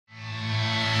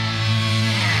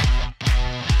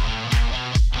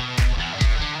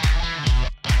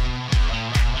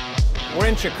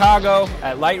in Chicago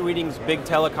at Light Reading's big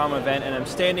telecom event, and I'm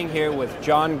standing here with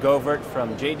John Govert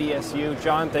from JDSU.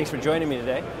 John, thanks for joining me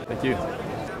today. Thank you.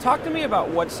 Talk to me about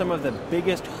what some of the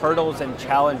biggest hurdles and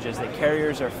challenges that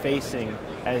carriers are facing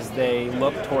as they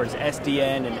look towards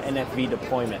SDN and NFV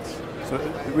deployments. So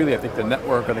really, I think the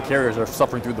network or the carriers are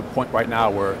suffering through the point right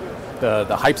now where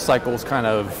the hype cycle's kind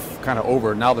of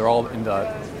over. Now they're all in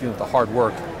the hard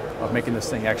work of making this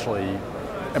thing actually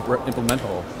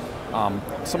implementable.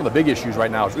 Some of the big issues right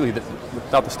now is really that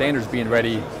without the standards being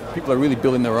ready, people are really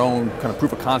building their own kind of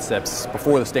proof of concepts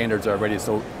before the standards are ready.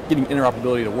 So getting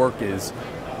interoperability to work is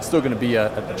still going to be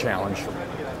a challenge.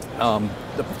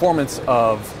 The performance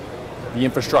of the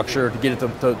infrastructure to get it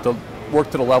to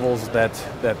work to the levels that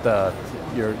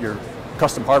your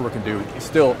custom hardware can do is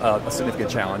still a significant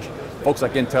challenge. Folks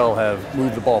like Intel have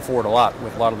moved the ball forward a lot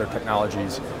with a lot of their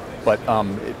technologies, but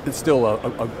it's still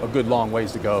a good long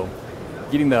ways to go.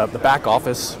 Getting the back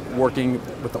office working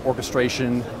with the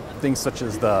orchestration, things such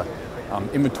as the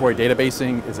inventory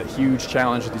databasing is a huge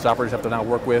challenge that these operators have to now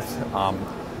work with.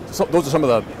 So those are some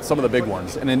of the big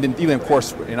ones. And then even, of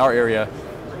course, in our area,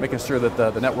 making sure that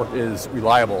the network is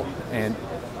reliable. And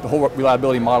the whole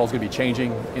reliability model is going to be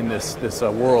changing in this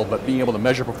world, but being able to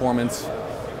measure performance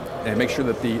and make sure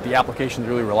that the application is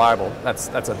really reliable, that's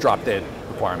a drop-dead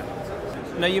requirement.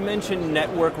 Now you mentioned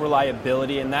network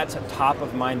reliability, and that's a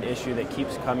top-of-mind issue that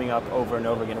keeps coming up over and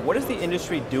over again. What is the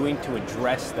industry doing to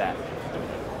address that?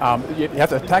 You have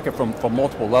to attack it from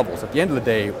multiple levels. At the end of the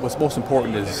day, what's most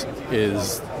important is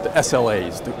the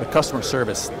SLAs, the customer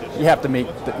service. You have to meet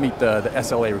the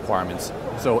SLA requirements.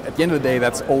 So at the end of the day,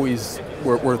 that's always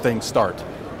where things start.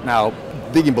 Now,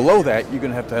 digging below that, you're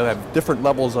going to have different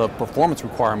levels of performance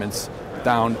requirements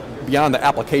down beyond the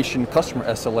application customer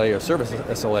SLA or service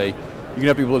SLA. You're going to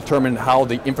have to be able to determine how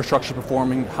the infrastructure is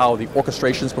performing, how the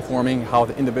orchestration is performing, how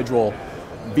the individual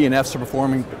VNFs are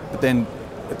performing, but then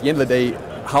at the end of the day,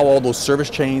 how all those service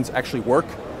chains actually work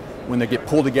when they get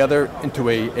pulled together into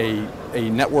a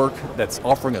network that's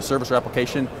offering a service or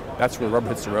application. That's where the rubber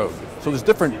hits the road. So there's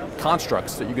different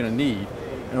constructs that you're going to need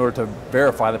in order to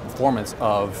verify the performance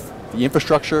of the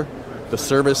infrastructure, the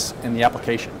service, and the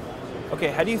application. Okay,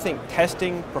 how do you think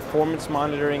testing, performance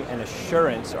monitoring, and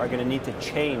assurance are going to need to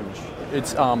change?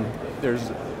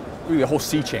 There's really a whole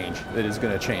sea change that is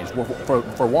going to change.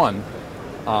 For one,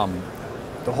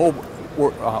 the whole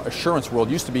assurance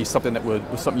world used to be something that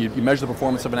was something you measure the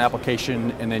performance of an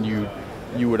application, and then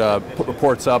you would put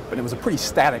reports up, and it was a pretty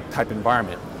static type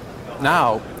environment.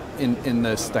 Now, in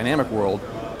this dynamic world,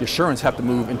 the assurance have to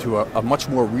move into a much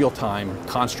more real-time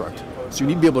construct. So you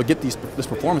need to be able to get this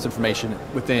performance information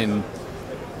within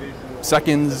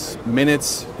seconds,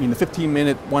 minutes. I mean, the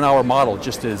 15-minute, 1-hour model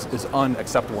just is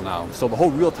unacceptable now. So the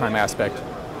whole real-time aspect,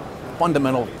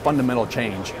 fundamental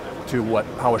change to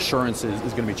how assurance is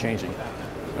going to be changing.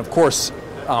 And of course,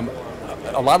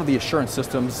 a lot of the assurance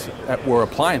systems that were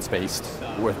appliance-based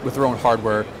with their own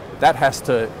hardware, that has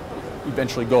to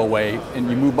eventually go away, and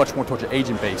you move much more towards an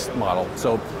agent-based model.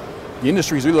 So the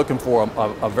industry is really looking for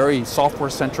a very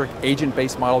software-centric,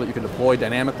 agent-based model that you can deploy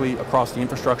dynamically across the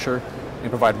infrastructure and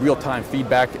provide real-time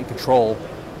feedback and control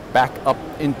back up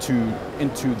into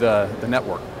the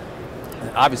network.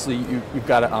 And obviously, you've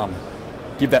got to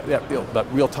give that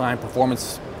real-time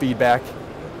performance feedback,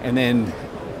 and then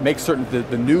make certain that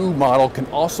the new model can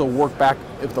also work back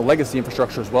with the legacy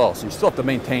infrastructure as well. So you still have to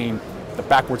maintain the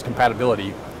backwards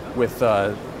compatibility with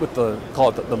the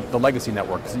legacy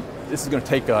network. This is going to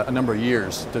take a number of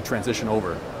years to transition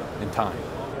over in time.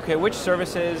 Okay, which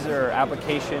services or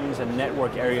applications and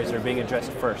network areas are being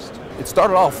addressed first? It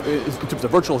started off in terms of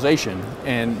virtualization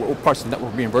and what parts of the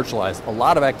network were being virtualized. A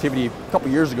lot of activity a couple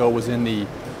years ago was in the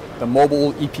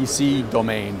mobile EPC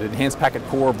domain, the enhanced packet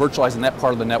core, virtualizing that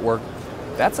part of the network.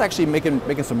 That's actually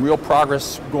making some real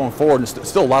progress going forward, and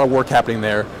still a lot of work happening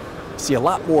there. See a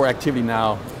lot more activity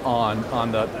now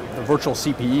on the virtual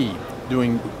CPE,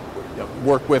 doing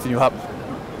work with, and you have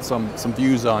some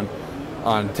views on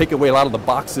taking away a lot of the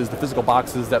boxes, the physical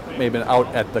boxes that may have been out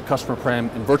at the customer prem,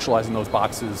 and virtualizing those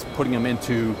boxes, putting them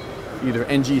into either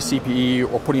NG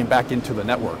CPE or putting them back into the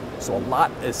network. So a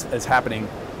lot is happening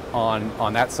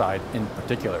on that side in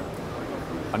particular.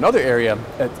 Another area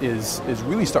that is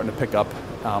really starting to pick up,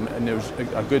 and there was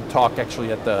a good talk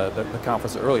actually at the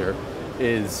conference earlier,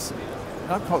 is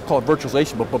not call it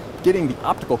virtualization, but getting the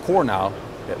optical core now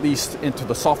at least into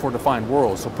the software-defined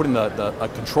world. So putting a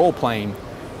control plane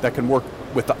that can work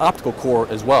with the optical core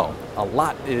as well. A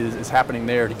lot is happening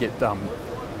there to get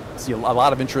see a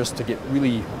lot of interest to get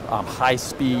really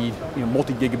high-speed,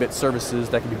 multi-gigabit services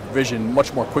that can be provisioned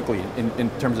much more quickly in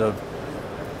terms of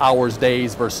hours,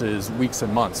 days versus weeks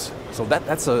and months. So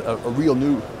that's a real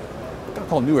new, I'm going to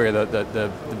call it new area.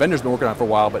 The vendors have been working on it for a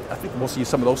while, but I think we'll see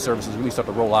some of those services really start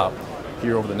to roll out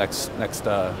here over the next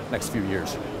few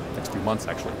years, next few months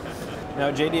actually. Now,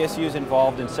 JDSU is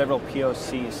involved in several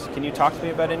POCs. Can you talk to me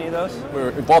about any of those?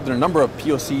 We're involved in a number of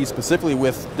POCs, specifically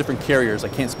with different carriers I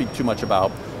can't speak too much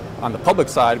about. On the public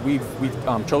side, we've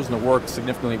chosen to work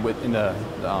significantly in the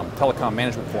Telecom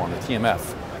Management Forum, the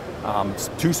TMF.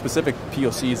 Two specific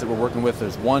POCs that we're working with.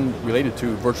 There's one related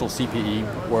to virtual CPE,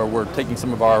 where we're taking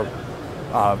some of our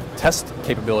test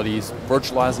capabilities,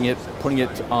 virtualizing it, putting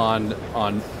it on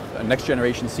a next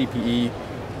generation CPE,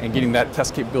 and getting that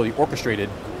test capability orchestrated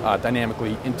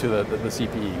dynamically into the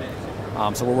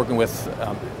CPE. So we're working with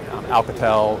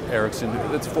Alcatel, Ericsson.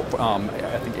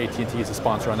 I think AT&T is a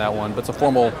sponsor on that one, but it's a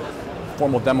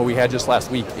formal demo we had just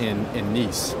last week in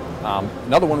Nice.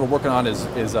 Another one we're working on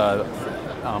is a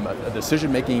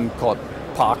decision-making called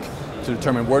POC to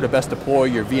determine where to best deploy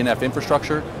your VNF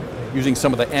infrastructure, using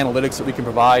some of the analytics that we can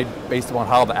provide based upon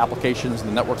how the applications and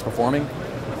the network's performing.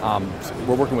 So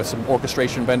we're working with some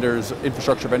orchestration vendors,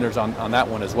 infrastructure vendors on that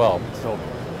one as well. So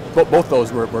both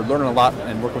those, we're learning a lot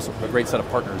and working with a great set of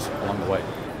partners along the way.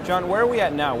 John, where are we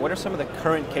at now? What are some of the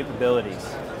current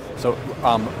capabilities? So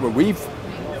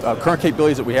current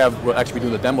capabilities that we have, we'll actually be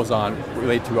doing the demos on,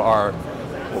 relate to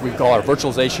what we call our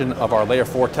virtualization of our layer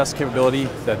 4 test capability.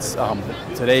 That's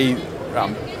today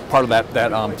part of that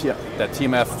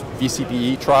TMF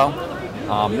vCPE trial.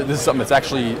 This is something that's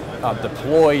actually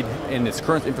deployed in its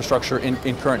current infrastructure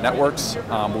in current networks,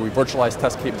 where we virtualize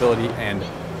test capability and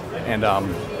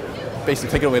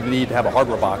basically take away the need to have a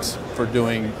hardware box for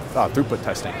doing throughput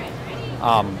testing.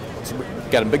 So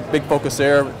we've got a big focus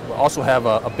there. We also have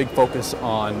a big focus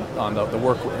on the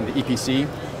work in the EPC,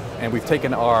 and we've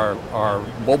taken our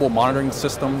mobile monitoring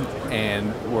system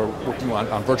and we're working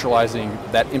on virtualizing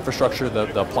that infrastructure,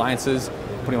 the appliances,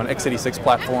 putting on x86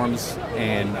 platforms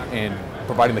and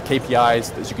providing the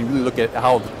KPIs so you can really look at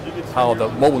how the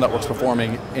mobile network's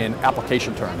performing in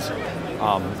application terms.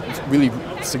 It's really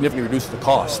significantly reduces the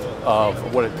cost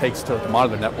of what it takes to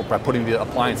monitor the network by putting the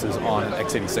appliances on an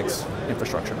x86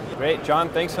 infrastructure. Great, John,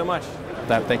 thanks so much.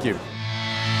 Thank you.